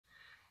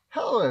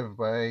Hello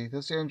everybody,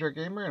 this is Android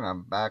Gamer and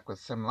I'm back with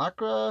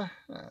Simulacra.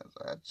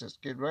 Let's just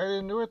get right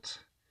into it.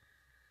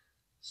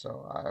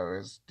 So I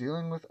was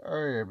dealing with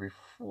Arya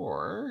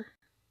before.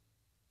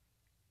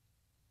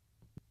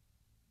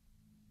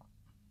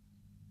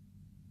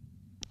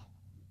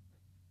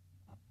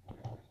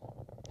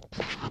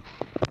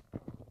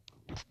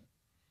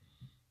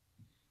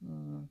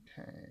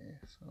 Okay,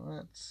 so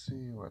let's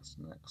see what's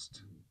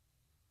next.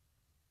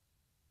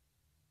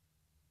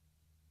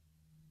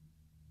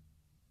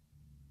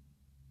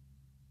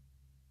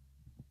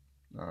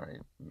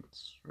 Alright,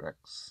 it's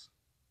Rex.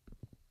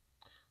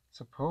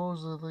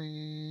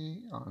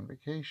 Supposedly on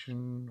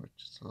vacation, which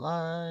is a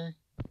lie.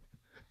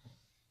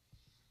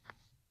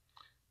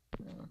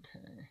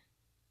 Okay.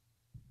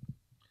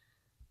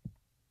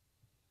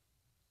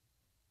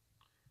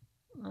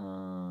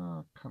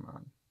 Come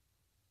on.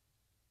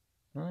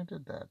 No, I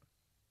did that.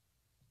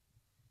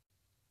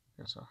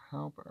 Guess I'll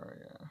help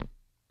Arya.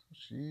 So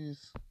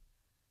she's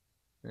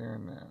there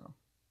now.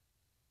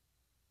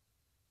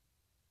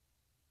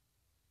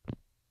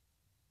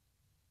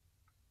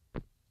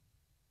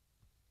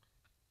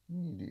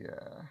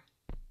 Media.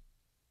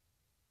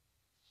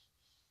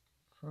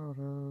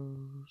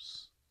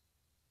 Photos.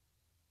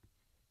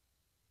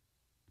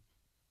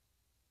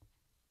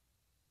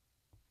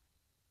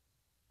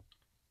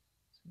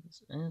 See if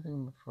there's anything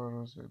in the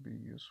photos that would be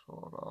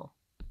useful at all.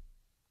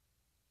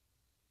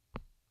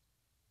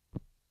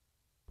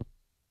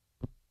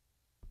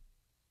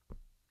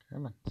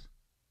 Comment.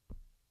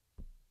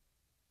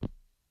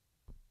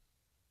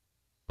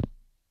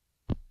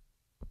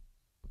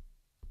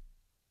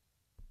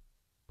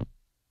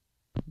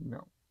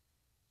 No.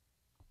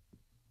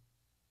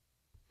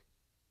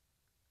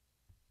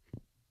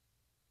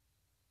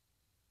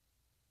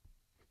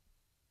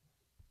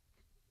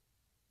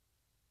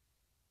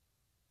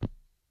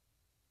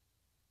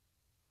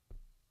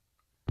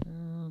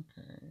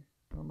 Okay.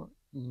 How about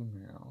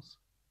emails?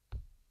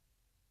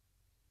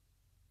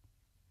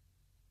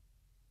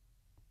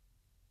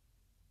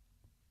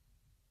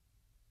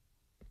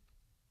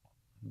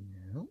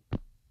 Nope.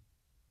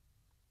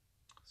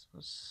 This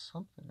was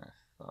something I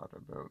thought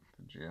about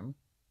the gym.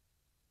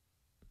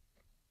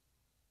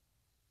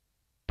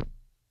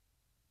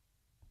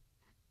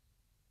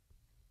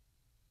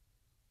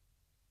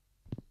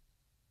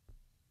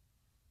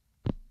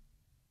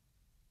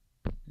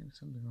 Maybe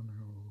something on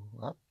her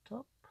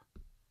laptop?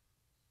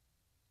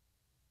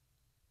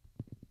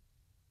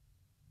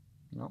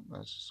 Nope,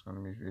 that's just going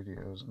to be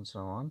videos and so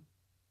on.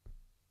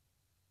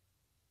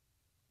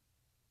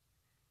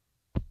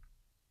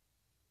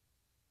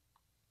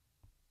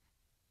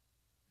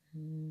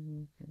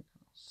 Anything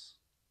else?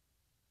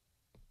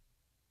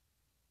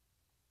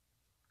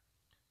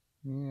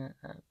 Mia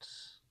at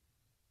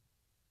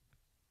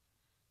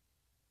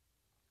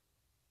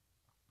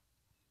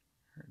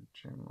her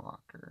gym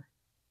locker.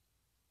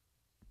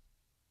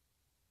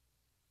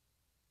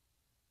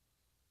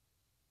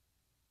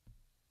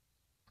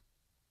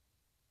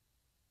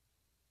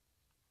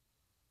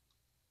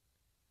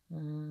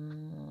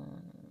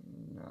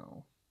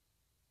 No.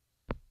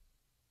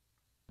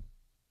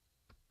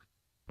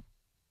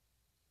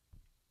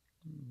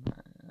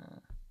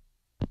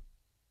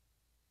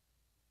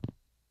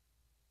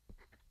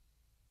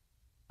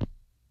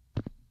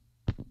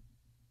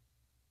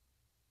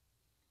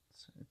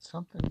 It's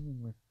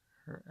something with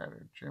her at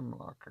her gym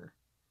locker.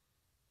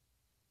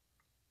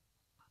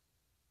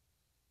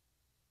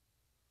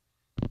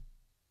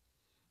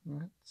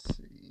 Let's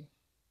see.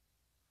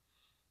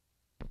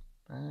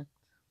 Back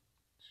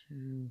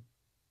to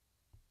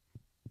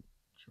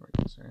Joy.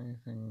 Is there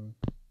anything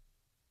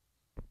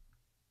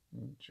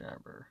in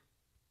Jabber?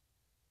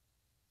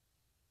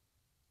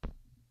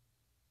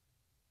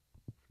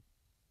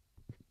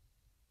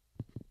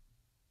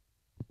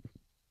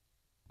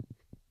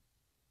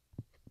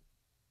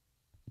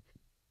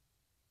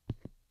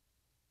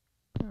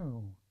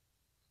 No,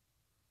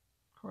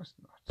 of course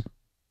not.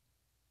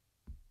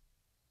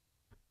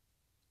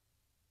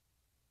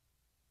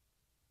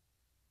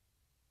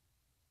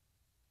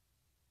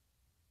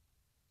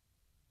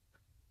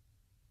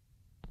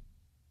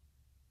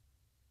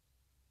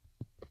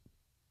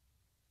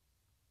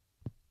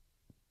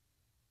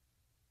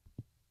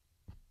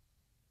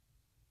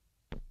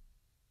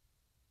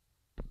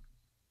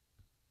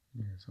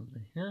 There's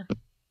something here.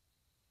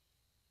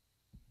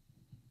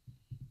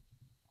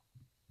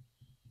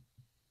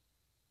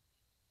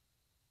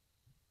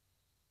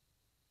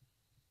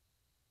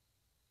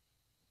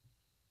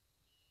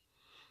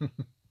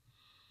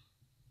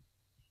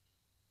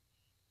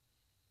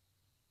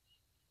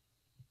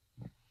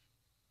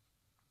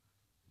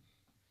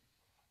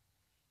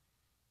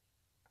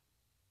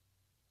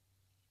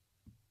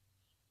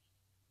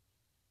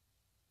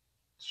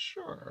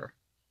 Sure.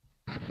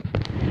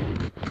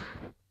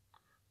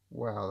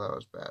 Wow, that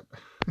was bad.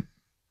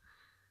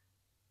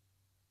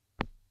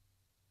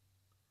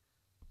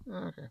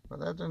 Okay, but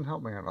that didn't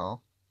help me at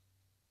all.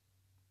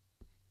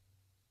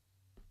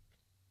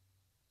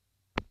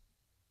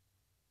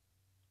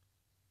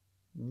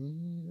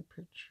 Need a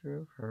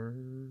picture of her.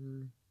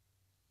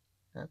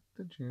 at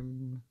the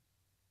gym.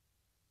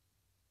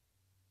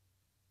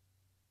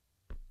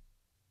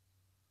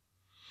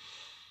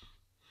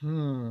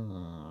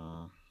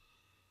 Hmm.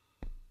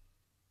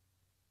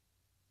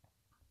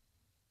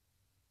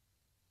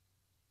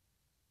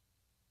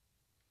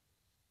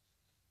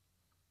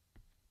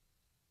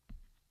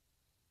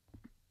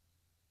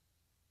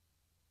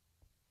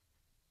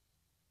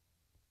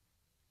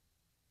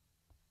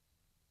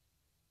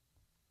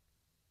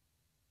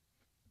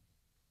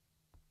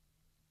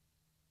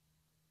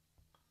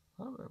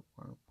 I thought at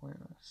one point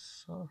I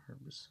saw her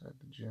beside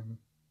the gym.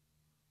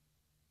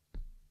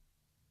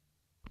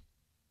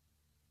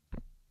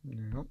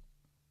 Nope.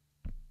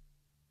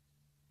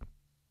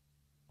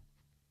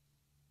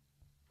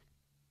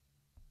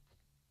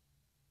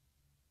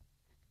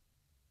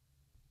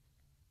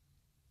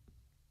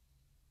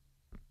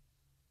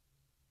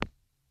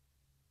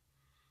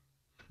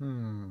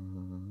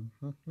 Hmm.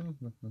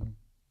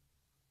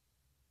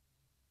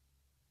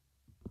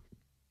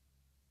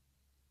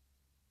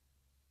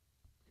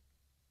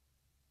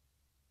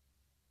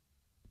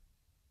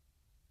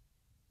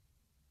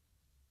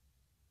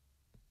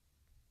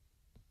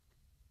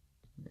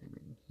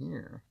 Maybe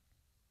here.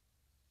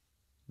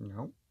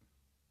 Nope.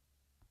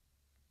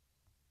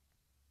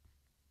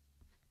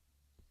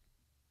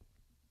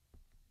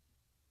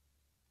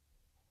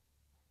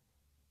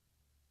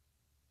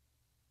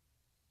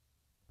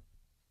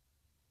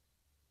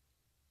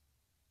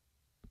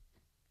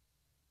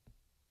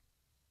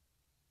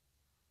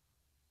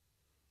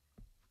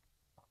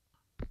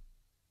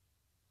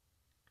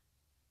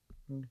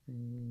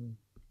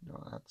 No,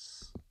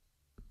 that's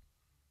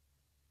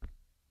the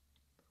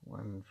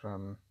one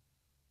from.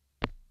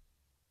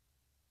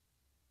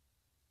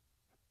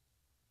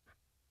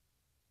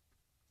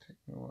 Take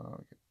me a while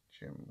to get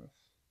the gym with.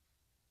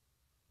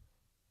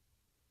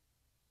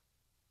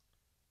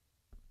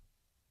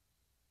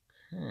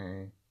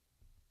 Okay.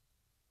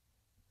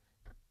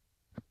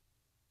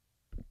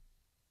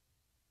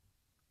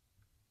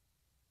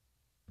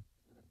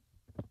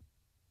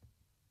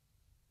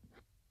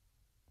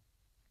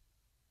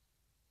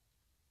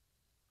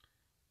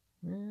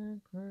 Where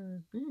could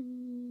it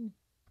be?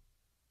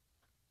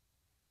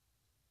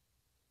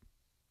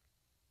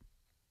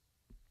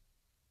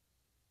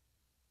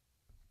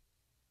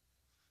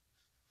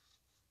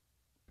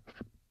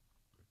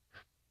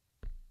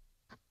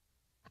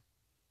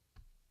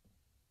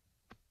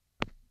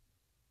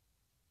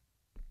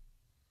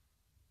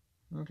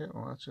 Okay,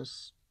 well, let's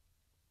just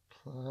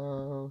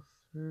plow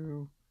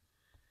through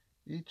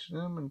each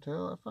of them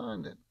until I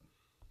find it.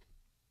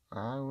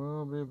 I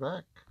will be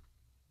back.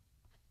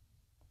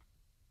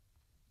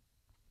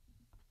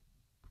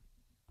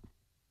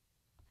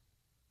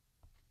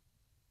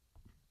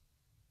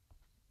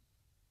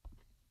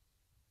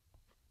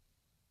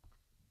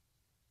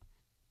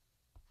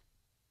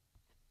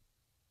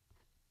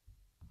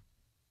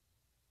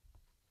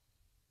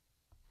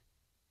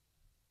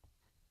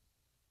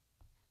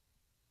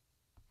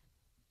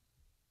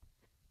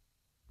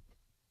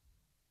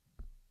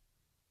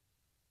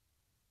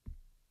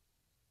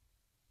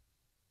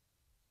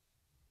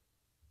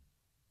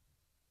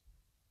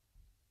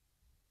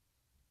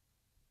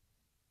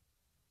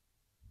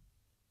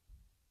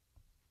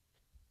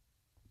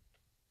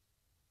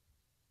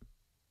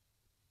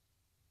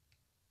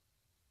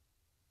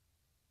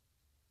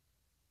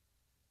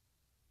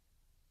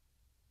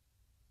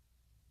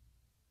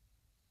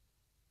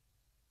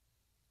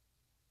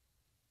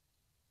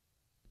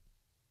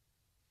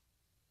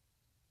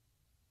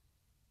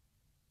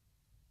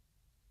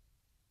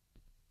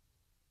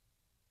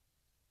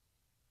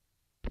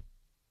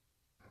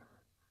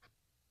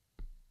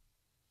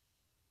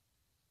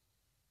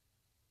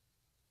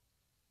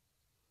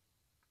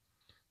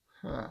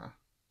 Huh.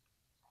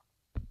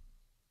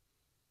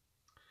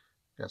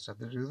 Guess I have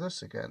to do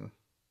this again.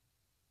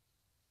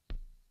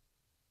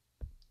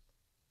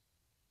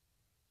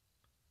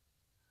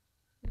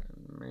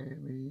 And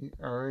maybe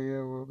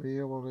Arya will be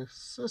able to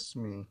assist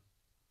me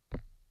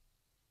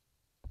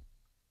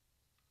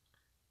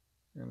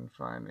in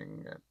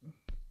finding it.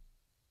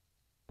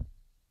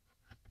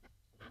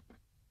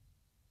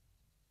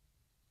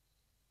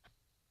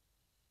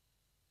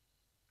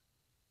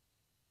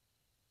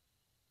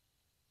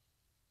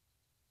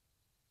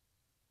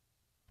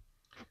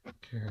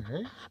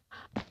 Okay.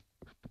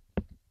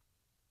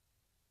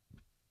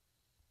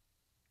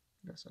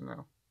 Guess I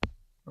know.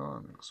 Well,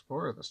 I'm an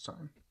explorer this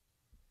time.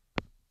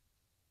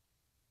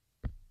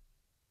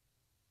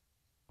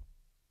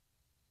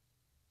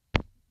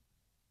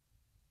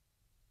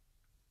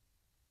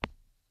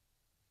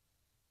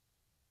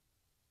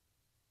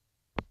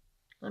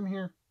 I'm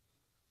here.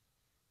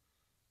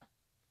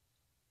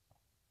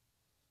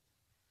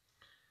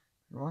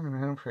 Been walking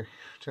around for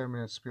 10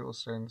 minutes. People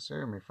starting to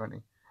stare at me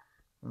funny.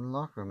 I'm in the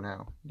locker room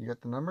now. You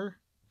got the number?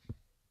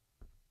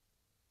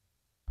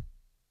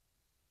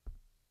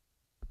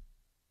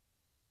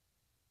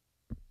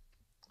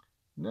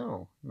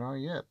 No, not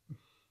yet.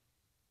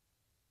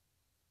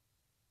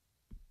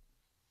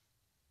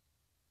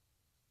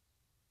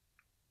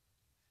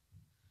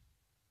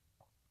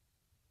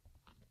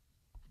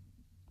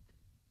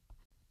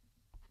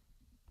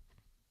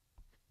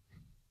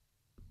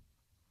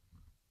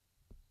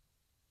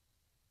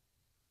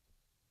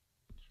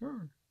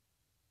 Sure.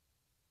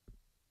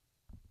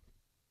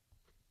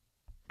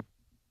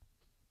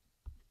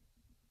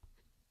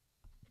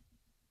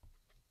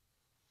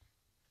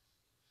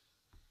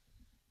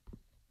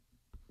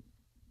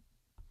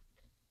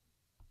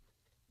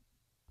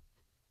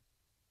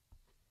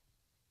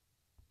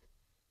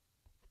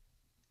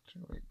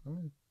 Actually, wait, let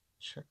me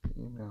check the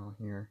email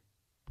here.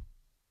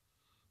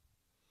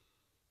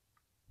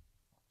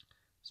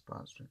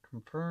 Sponsor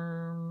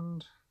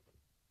confirmed.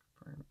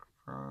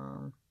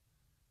 Confirm.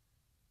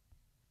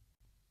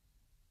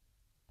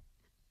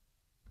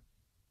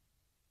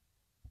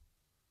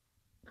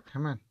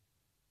 Come on.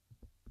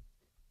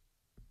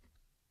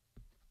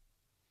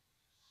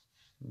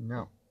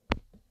 No.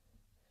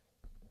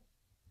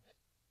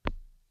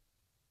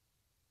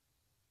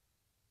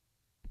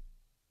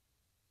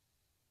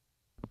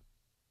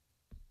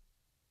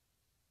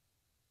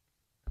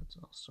 That's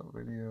also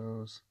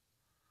videos.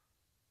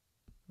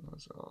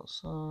 Those are all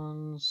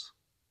songs.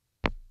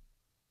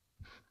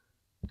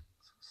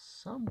 So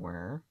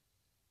somewhere,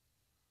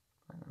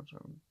 I'm going to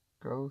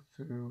go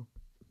through.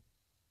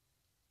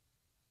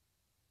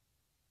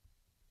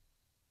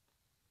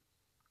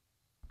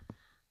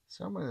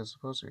 Somewhere there's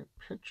supposed to be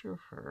a picture of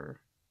her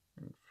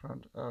in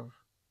front of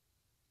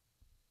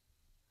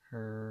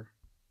her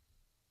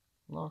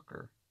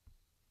locker.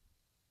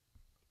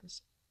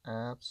 There's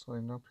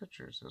absolutely no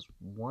pictures. There's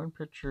one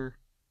picture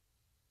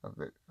of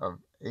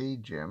a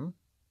gym,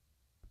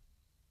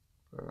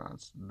 but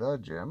it's the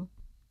gym.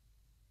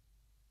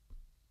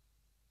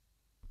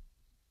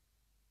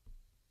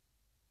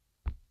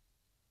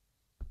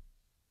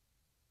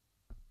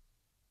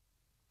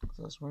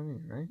 So that's what I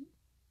need, right?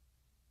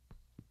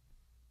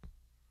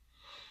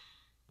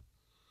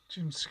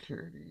 Gym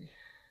security.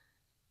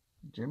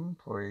 Gym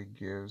employee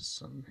gives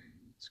some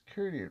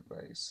security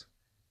advice.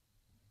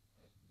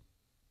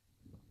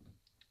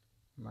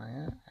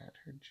 Maya at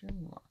her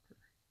gym locker.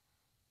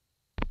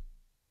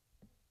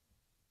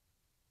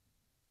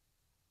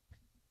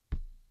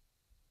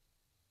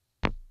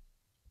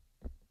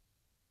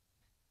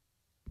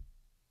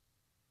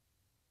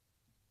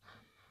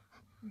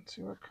 Let's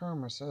see what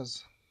Karma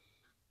says.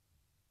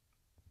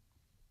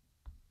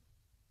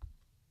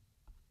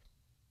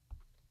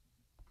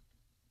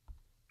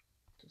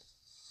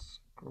 Just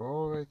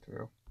scroll right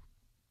through.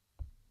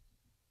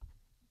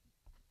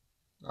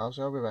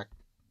 I'll be back.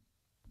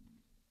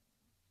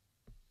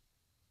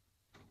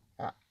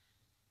 Ah,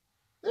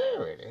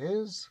 there it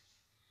is.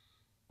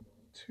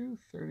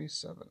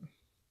 237.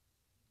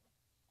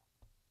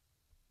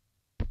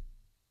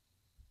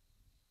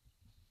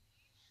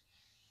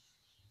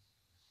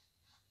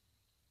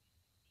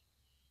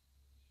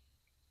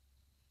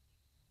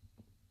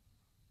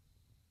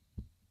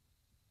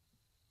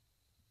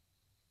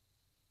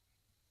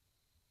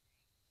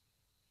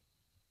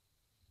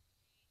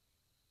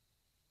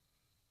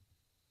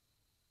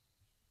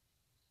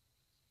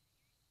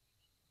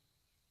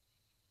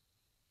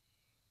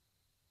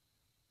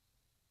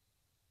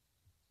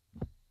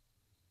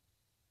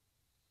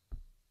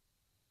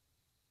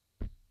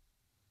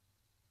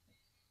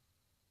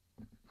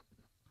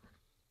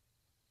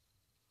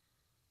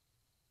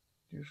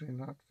 Usually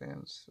not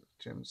fans of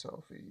gym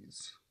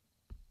selfies.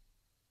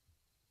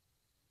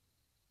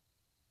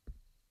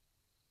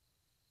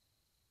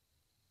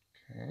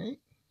 Okay.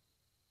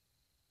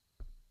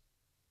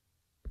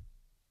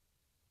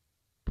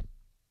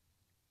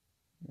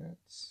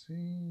 Let's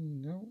see.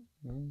 No.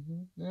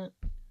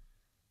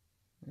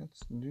 Let's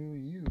do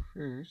you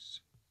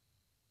first.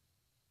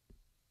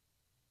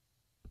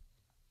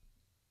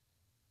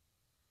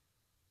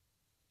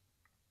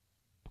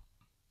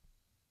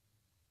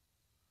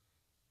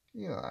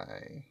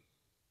 Eli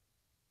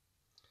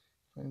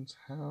explains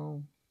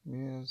how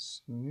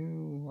Mia's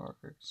new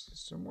locker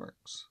system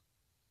works.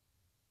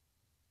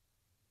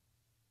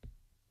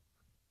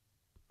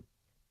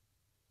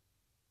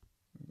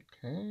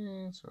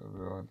 Okay, so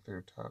we're going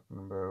through talking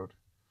about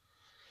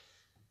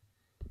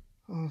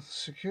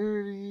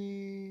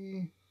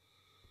security.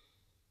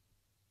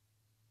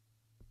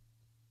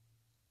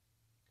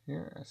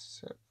 Here I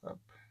set up.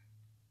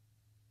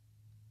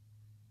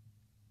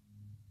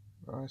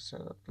 I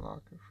set up the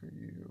locker for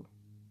you.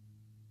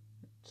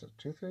 It's a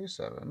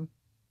 237.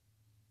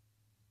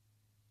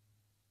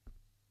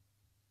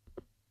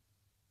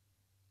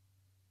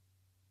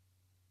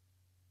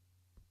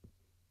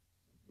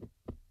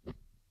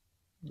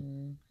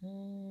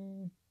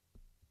 Okay.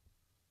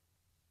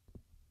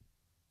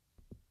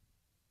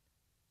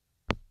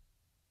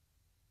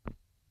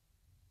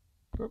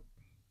 Boop.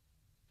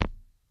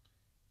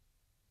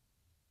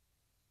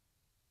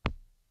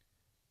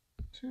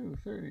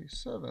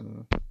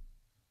 237.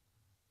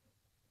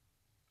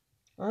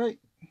 Alright.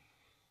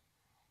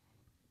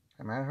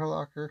 I'm at her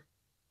locker.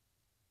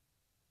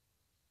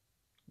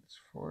 It's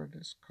for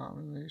this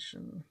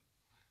combination.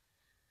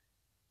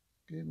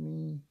 Give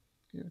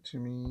it to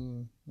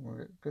me.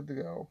 We're good to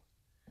go.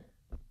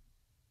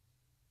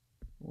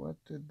 What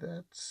did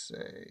that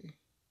say?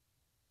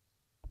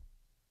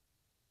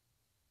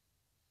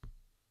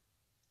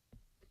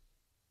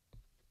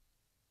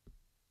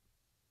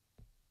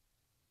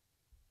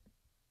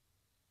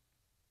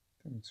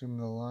 assume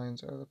the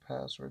lines are the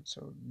password,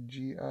 so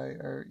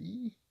GIRE.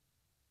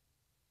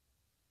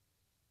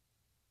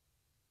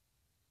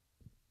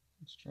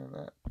 Let's try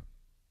that.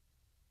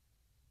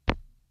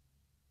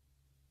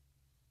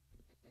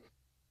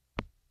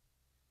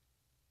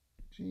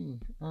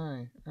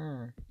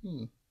 GIRE.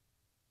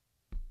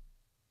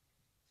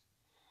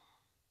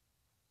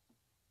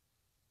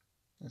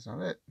 That's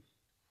not it.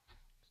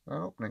 It's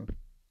not opening.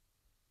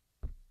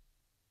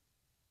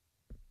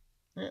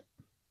 Yeah.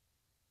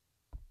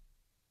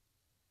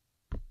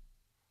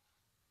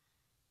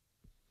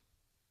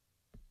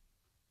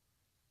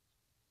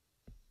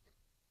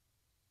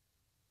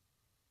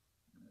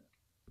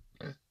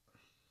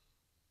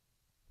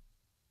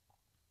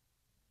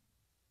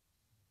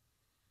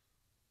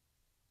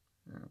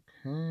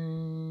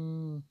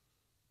 Okay.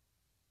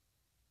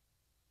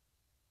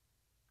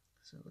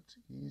 So it's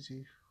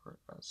easy for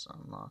us to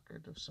unlock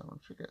it if someone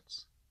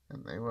forgets.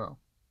 And they will.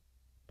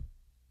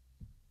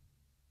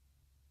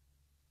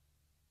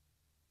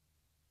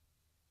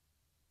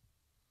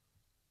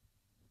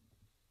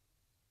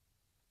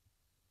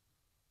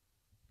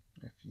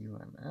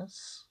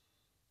 FUMS.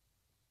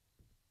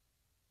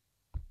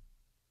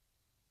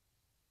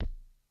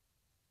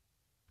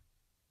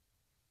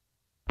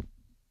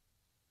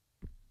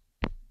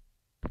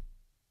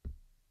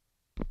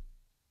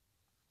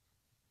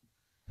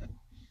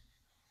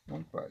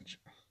 Won't budge.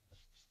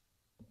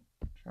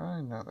 Try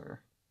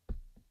another.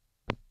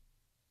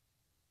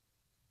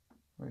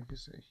 What do you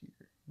say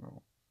here?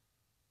 No.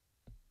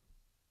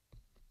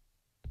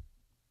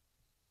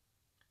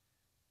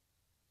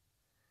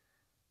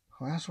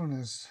 Last one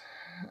is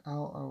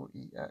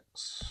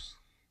LOEX.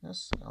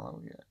 Yes,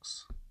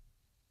 LOEX.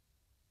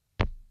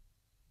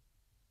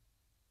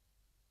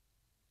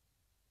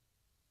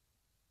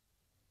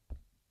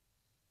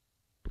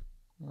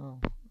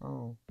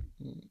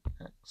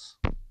 LOEX.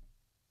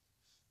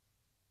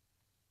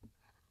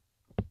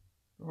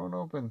 It won't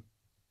open.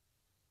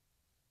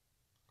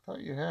 I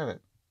thought you had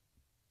it.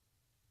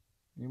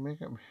 You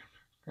make it.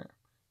 Okay.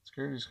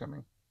 Security's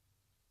coming.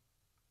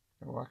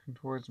 They're walking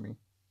towards me.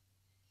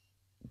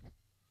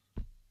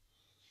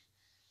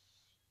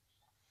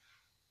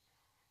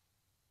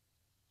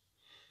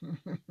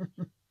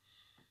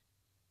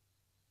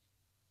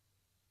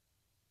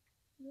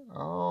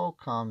 Oh,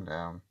 calm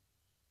down.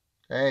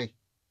 Hey.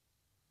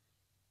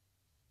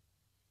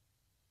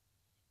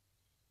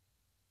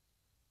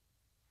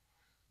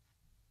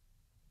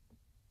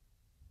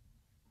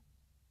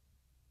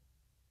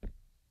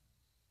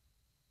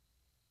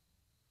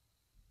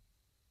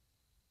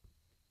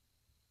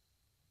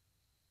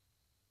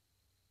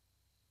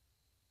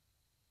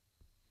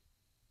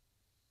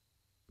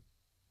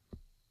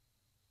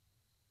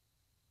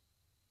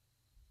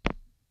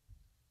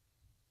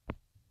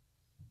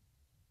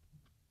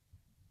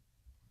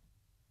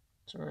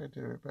 Sorry, I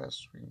did our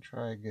best. We can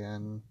try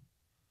again.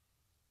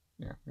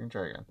 Yeah, we can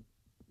try again.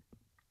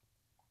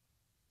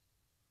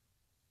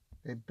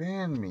 They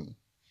banned me.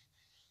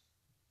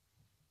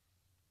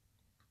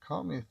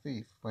 Called me a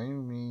thief.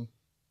 Blamed me.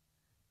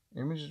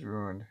 Image is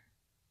ruined.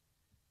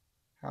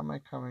 How am I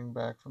coming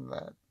back from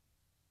that?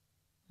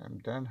 I'm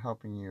done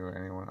helping you or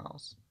anyone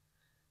else.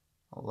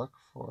 I'll look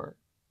for it.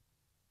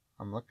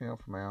 I'm looking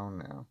out for my own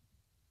now.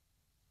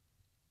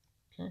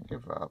 Can't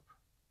give up.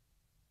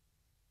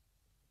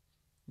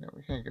 No,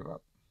 we can't give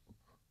up.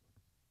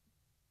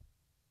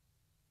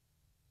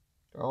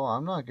 Oh,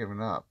 I'm not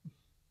giving up.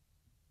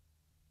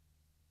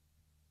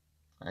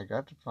 I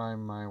got to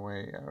find my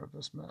way out of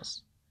this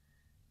mess.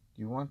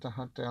 You want to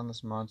hunt down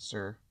this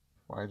monster?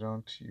 Why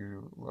don't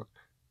you look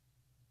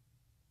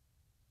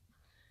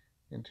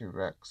into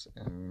Rex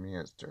and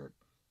Mia's dirt?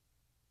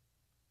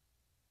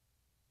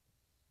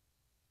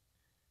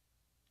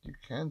 You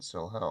can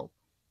still help.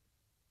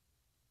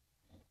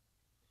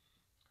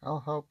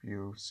 I'll help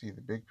you see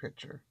the big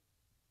picture.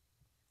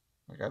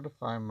 I got to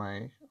find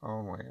my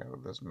own way out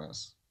of this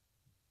mess.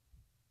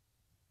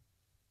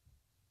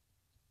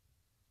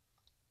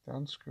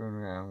 Done screwing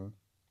around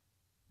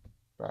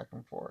back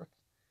and forth.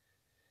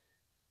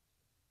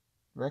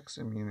 Rex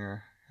and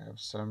Mina have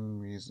some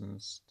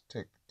reasons to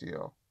take the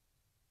deal.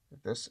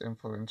 If this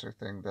influencer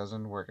thing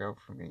doesn't work out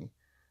for me,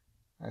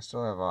 I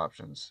still have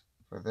options.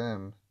 For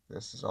them,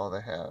 this is all they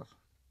have.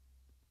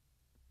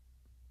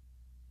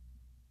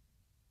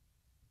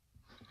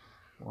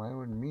 Why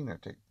would Mina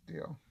take the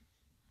deal?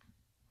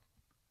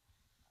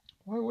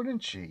 Why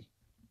wouldn't she?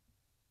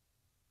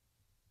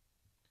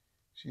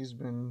 She's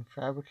been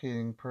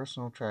fabricating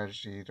personal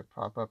tragedy to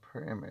prop up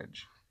her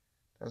image.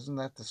 Doesn't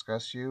that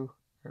disgust you?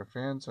 Her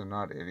fans are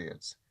not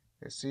idiots.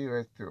 They see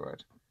right through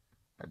it.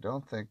 I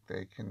don't think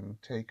they can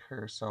take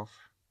her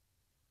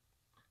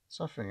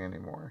suffering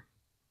anymore.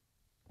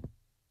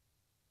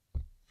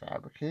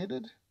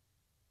 Fabricated?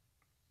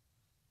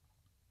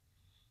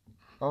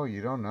 Oh,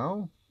 you don't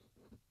know?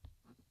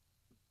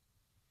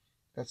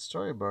 That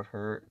story about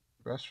her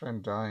best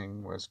friend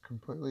dying was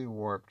completely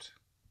warped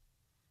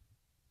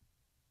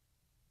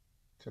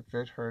to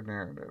fit her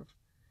narrative.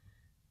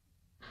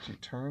 She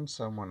turned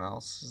someone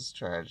else's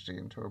tragedy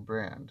into a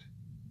brand.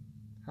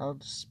 How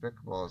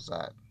despicable is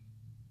that?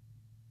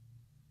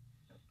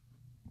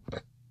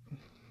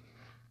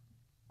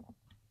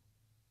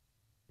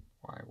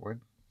 Why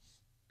would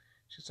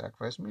she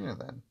sacrifice Mina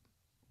then?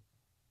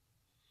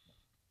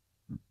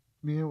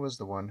 Mina was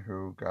the one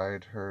who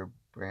guided her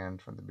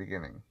brand from the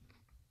beginning.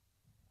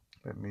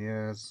 But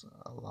Mina's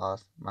a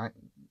lost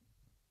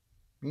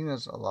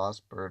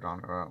bird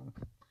on her own.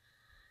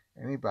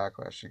 Any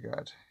backlash she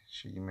got,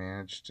 she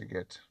managed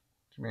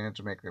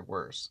to make it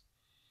worse.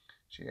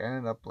 She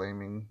ended up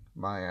blaming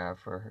Maya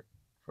for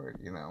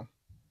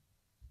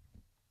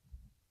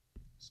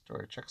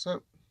story checks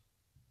out.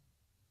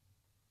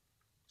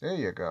 There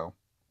you go.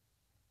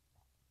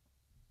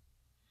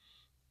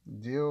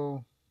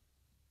 Deal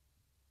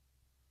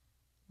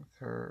with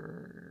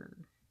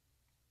her.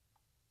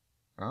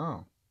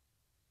 Oh,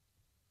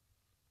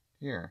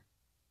 here.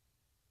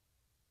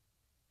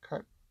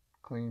 Cut,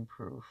 clean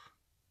proof.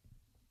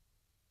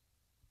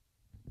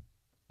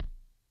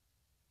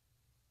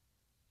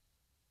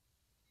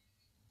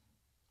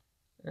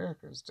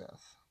 Erica's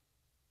death.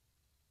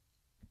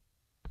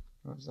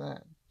 What was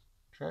that?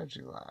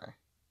 Tragedy lie.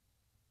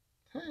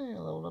 Hey, I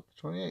leveled up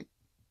to 28.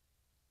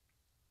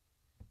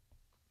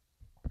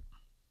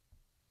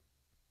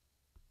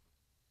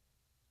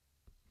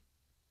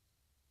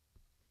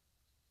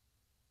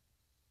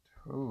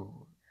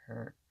 Ooh,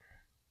 Eric.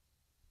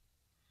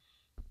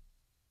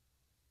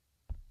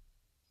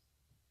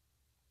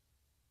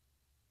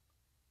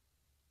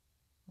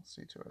 I'll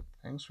see to it.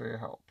 Thanks for your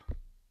help.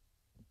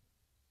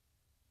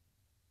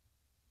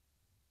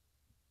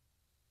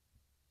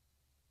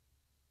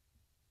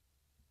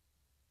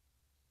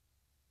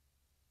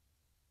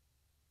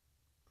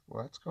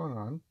 What's going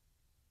on?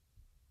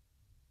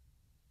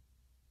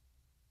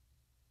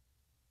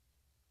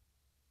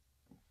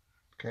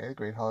 Okay,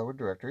 Great Hollywood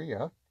Directory,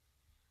 yeah.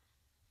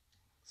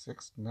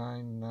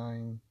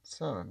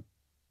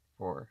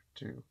 69974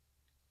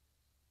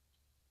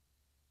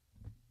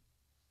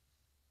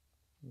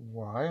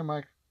 Why am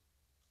I...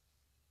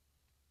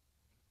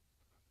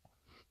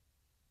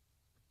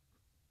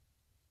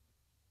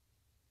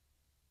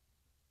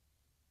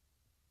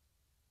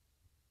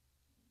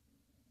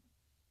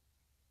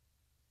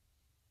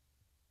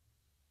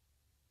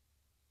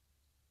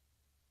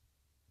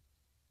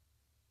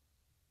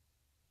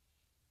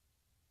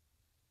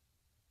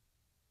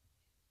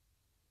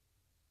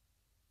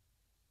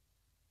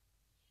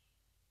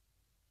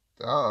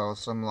 Uh-oh,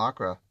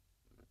 Simulacra.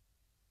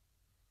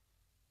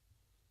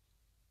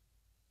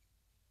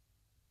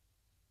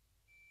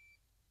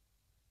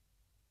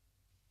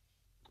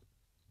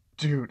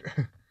 Dude.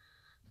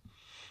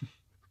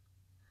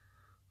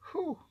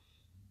 Whew.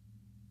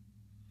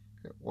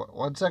 Okay,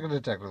 1 second,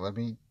 detective. Let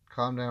me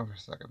calm down for a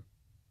second.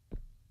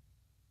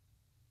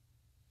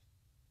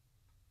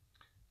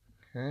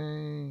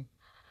 Okay.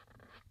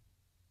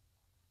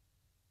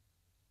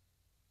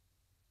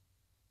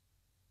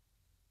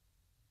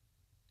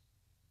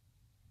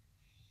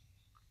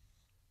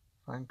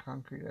 Find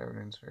concrete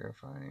evidence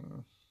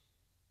verifying.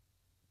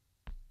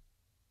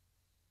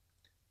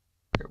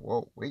 Okay,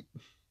 whoa, wait.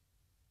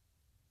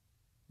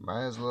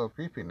 Maya's a little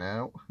creepy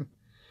now.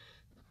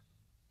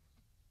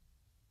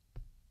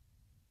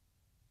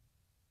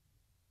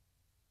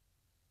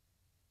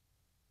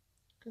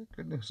 Okay,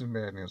 good news and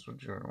bad news. What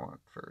do you want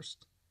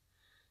first?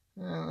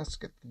 Let's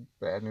get the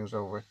bad news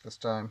over with this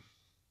time.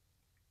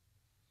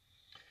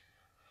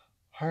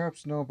 Higher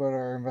ups know about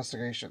our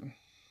investigation.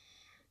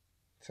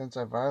 Since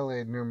I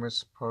violated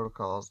numerous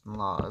protocols and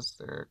laws,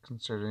 they're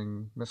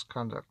considering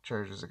misconduct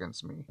charges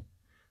against me.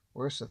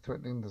 Worse, they're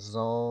threatening to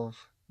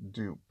dissolve,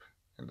 dupe,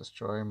 and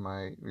destroy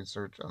my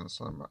research on the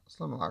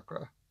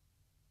Simulacra.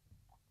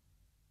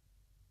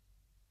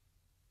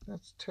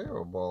 That's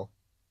terrible.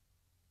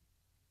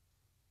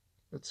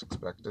 It's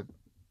expected.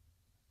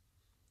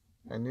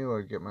 I knew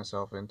I'd get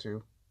myself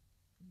into.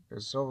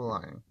 There's a silver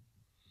lining.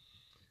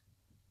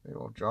 They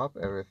will drop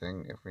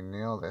everything if we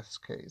nail this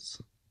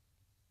case.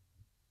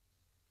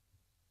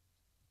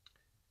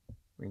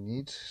 We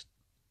need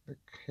the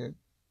kid.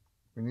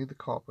 We need the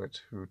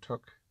culprit who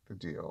took the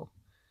deal,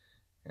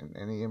 and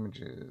any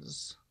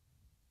images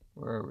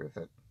were with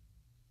it.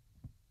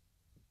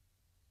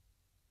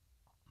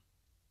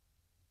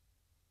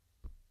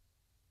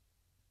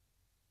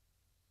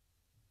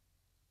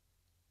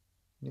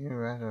 You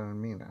rat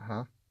on Mina,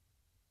 huh?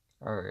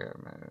 Arya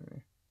mad at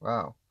me.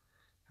 Wow,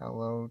 how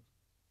low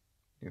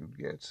you'd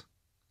get.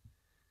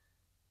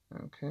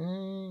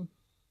 Okay.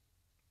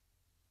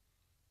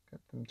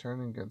 Got them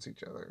turning against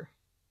each other.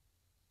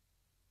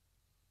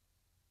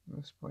 At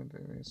this point,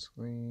 they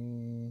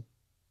basically...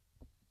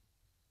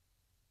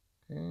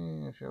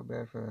 Okay, I feel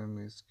bad for them.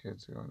 These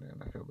kids going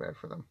down. I feel bad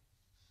for them.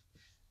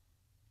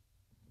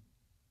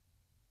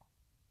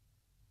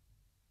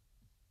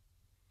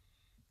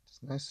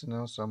 It's nice to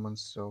know someone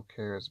still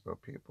cares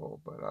about people,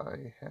 but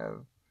I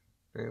have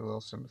very little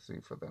sympathy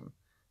for them.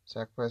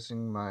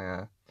 Sacrificing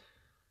Maya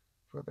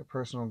for their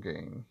personal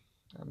gain.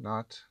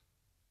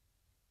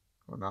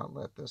 Will not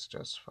let this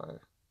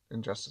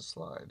injustice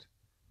slide.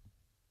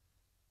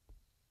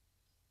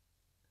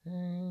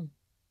 Hey,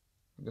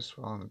 I'm just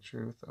following the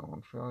truth. I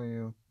won't fail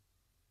you.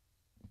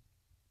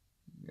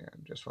 Yeah,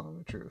 I'm just following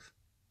the truth.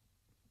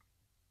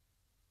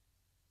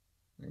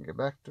 And get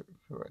back to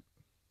it.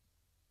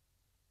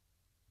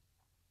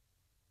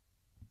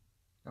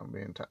 I'll be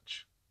in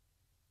touch.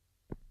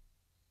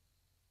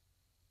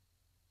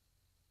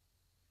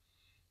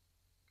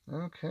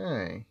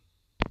 Okay.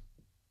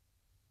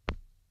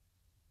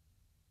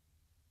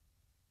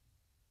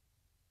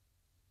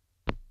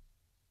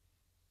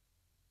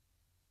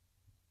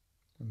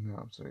 And the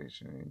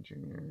observation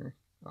engineer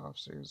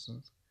officers.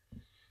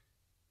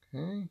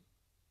 Okay.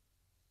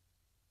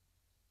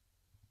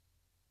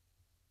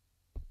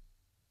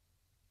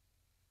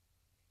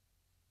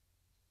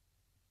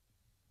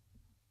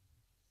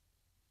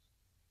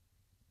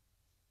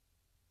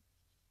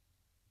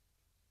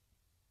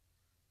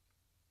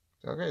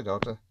 Okay,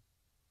 Delta.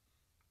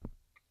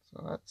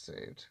 So that's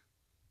saved.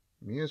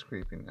 Mia's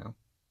creepy now.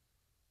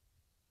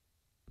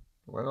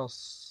 What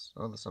else?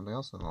 Oh, there's something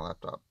else on the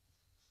laptop.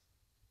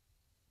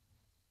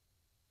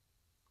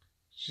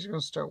 She's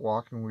gonna start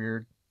walking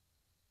weird.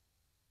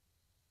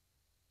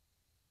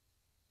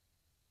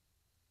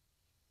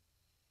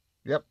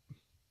 Yep.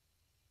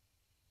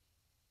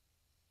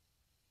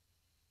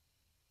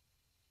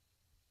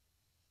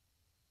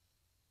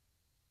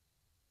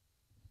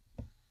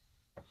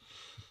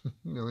 At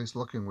least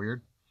looking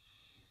weird.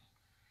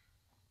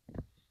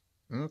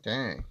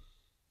 Okay.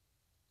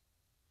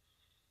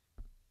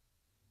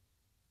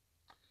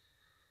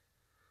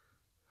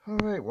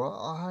 Alright, well,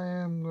 I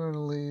am going to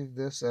leave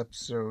this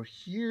episode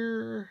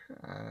here.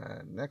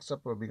 Next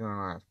up, we'll be going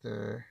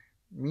after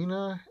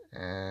Mina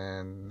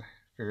and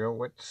figure out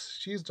what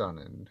she's done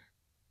and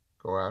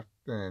go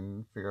after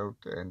and figure out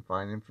and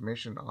find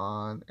information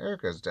on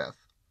Erica's death.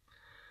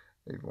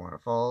 If you want to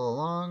follow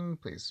along,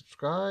 please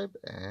subscribe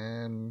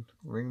and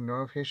ring the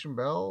notification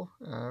bell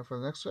for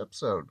the next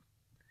episode.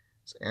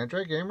 It's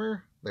Android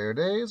Gamer, later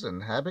days,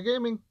 and happy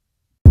gaming!